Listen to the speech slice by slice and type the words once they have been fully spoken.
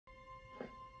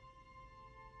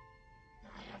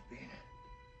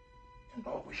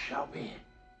and always shall be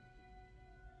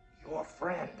your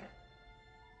friend.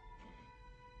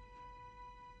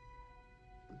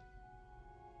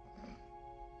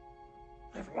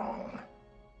 Live long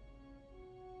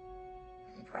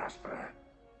and prosper.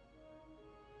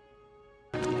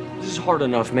 This is hard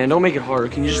enough, man. Don't make it harder.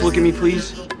 Can you just look at me,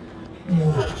 please?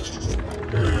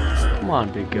 Come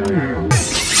on, big guy.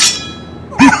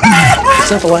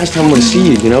 It's not the last time I'm gonna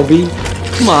see you, you know, B?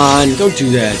 Come on, don't do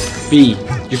that. B,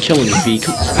 you're killing me, B.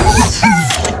 Come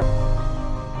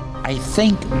I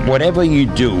think whatever you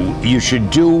do, you should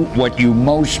do what you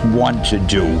most want to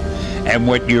do and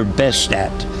what you're best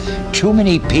at. Too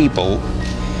many people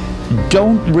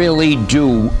don't really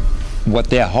do what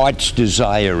their heart's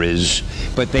desire is,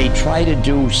 but they try to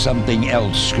do something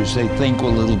else because they think,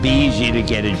 well, it'll be easy to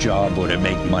get a job or to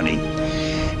make money.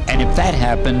 And if that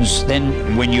happens,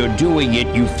 then when you're doing it,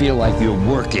 you feel like you're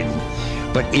working.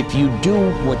 But if you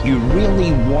do what you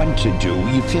really want to do,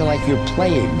 you feel like you're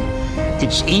playing.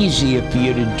 It's easier for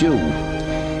you to do.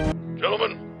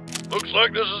 Gentlemen, looks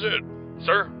like this is it.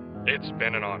 Sir, it's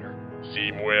been an honor.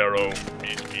 Si muero,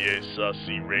 mis piezas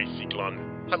y reciclan.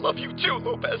 I love you too,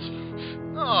 Lopez.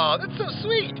 Oh, that's so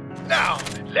sweet. Now,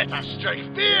 let us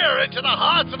strike fear into the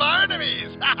hearts of our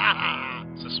enemies.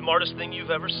 It's the smartest thing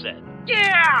you've ever said.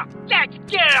 Yeah, let's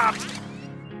get up.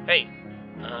 Hey,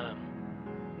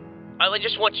 I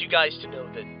just want you guys to know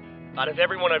that out of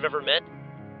everyone I've ever met,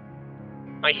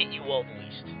 I hate you all the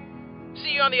least.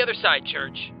 See you on the other side,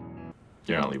 Church.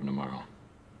 You're not leaving tomorrow.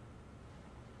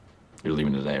 You're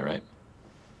leaving today, right?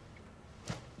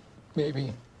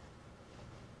 Maybe.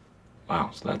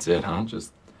 Wow, so that's it, huh?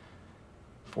 Just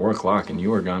 4 o'clock and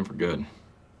you are gone for good.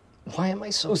 Why am I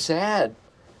so sad?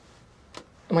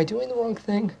 Am I doing the wrong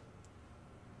thing?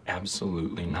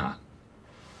 Absolutely not.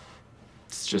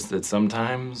 It's just that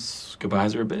sometimes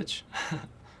goodbyes are a bitch.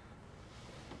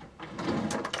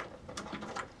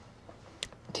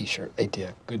 T-shirt,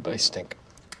 idea, goodbye stink.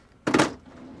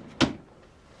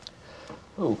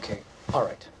 Okay, all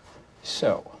right.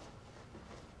 So,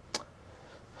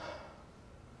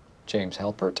 James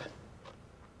Halpert.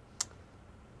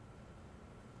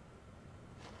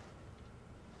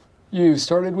 You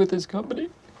started with this company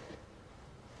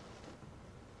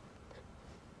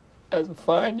as a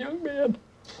fine young man.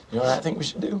 You know what I think we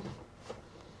should do?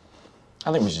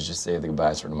 I think we should just save the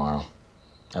goodbyes for tomorrow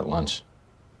at lunch.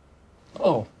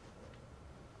 Oh.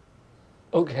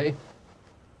 Okay.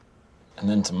 And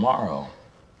then tomorrow,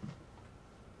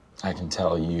 I can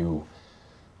tell you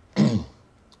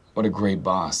what a great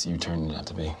boss you turned out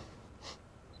to be.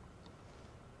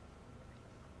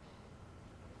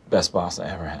 Best boss I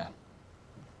ever had.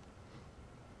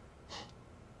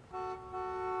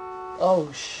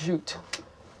 Oh, shoot.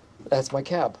 That's my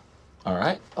cab. All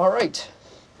right? All right.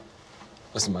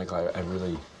 Listen, Michael,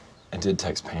 I did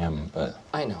text Pam, but...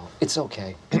 I know. It's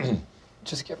okay.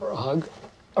 Just give her a hug.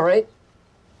 All right?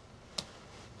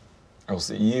 I'll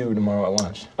see you tomorrow at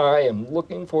lunch. I am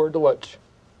looking forward to lunch.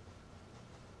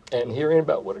 And hearing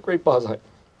about what a great boss I am.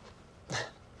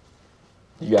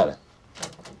 You got it.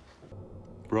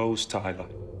 Rose Tyler.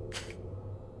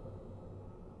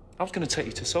 I was going to take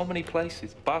you to so many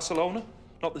places. Barcelona,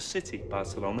 not the city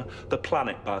Barcelona, the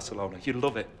planet Barcelona. You'd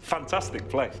love it. Fantastic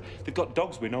place. They've got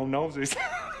dogs with no noses.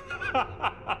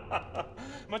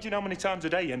 Imagine how many times a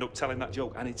day you end up telling that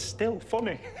joke, and it's still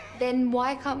funny. Then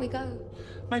why can't we go?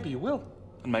 Maybe you will,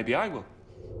 and maybe I will,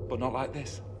 but not like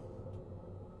this.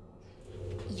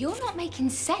 You're not making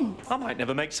sense. I might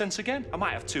never make sense again. I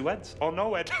might have 2 heads, or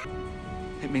no head.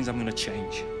 It means I'm going to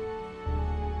change.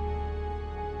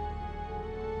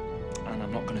 And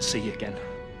I'm not going to see you again.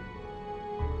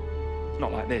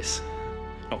 Not like this.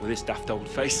 Not with this daft old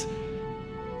face.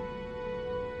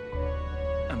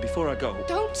 And before I go...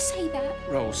 Don't say that.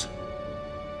 Rose.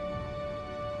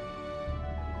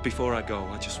 Before I go,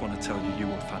 I just want to tell you, you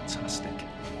were fantastic.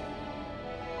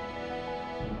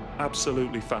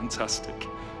 Absolutely fantastic.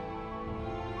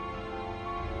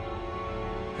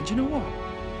 And you know what?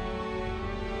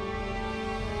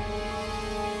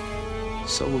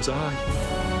 So was I.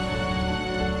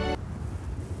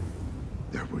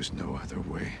 There was no other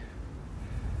way.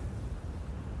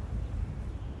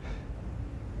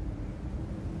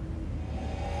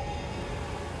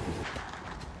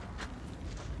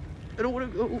 I don't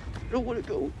want to go. I don't want to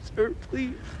go, sir.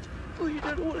 Please. Please,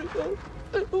 I don't want to go.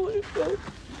 I don't want to go.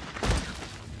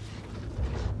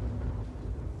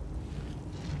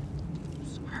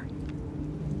 Sorry.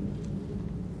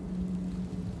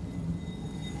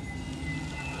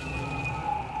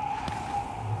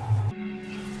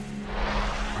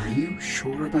 Are you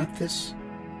sure about this?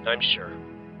 I'm sure.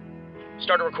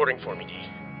 Start a recording for me, D.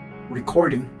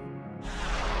 Recording?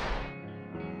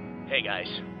 Hey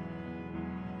guys,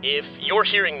 if you're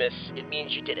hearing this, it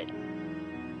means you did it.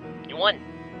 You won.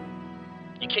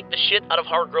 You kicked the shit out of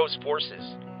Hargrove's forces.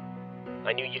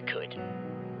 I knew you could.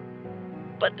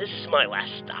 But this is my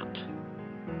last stop.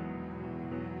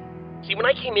 See, when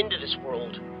I came into this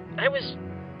world, I was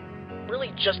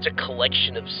really just a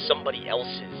collection of somebody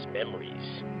else's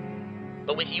memories.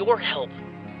 But with your help,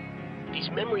 these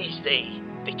memories, they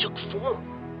took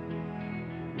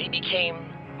form. They became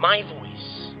my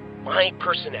voice, my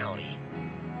personality.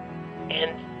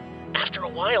 And after a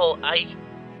while,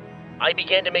 I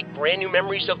began to make brand new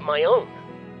memories of my own.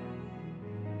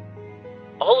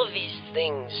 All of these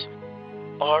things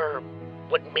are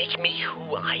what make me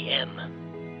who I am.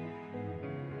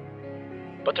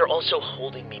 But they're also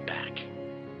holding me back.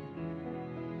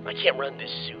 I can't run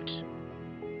this suit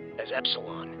as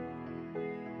Epsilon.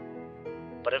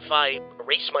 But if I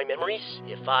erase my memories,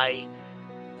 if I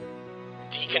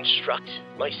deconstruct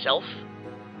myself,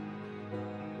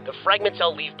 the fragments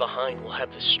I'll leave behind will have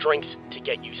the strength to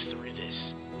get you through this.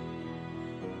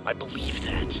 I believe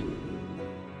that.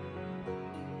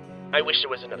 I wish there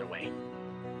was another way.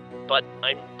 But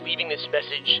I'm leaving this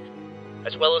message,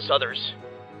 as well as others,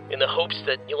 in the hopes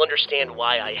that you'll understand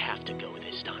why I have to go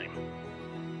this time.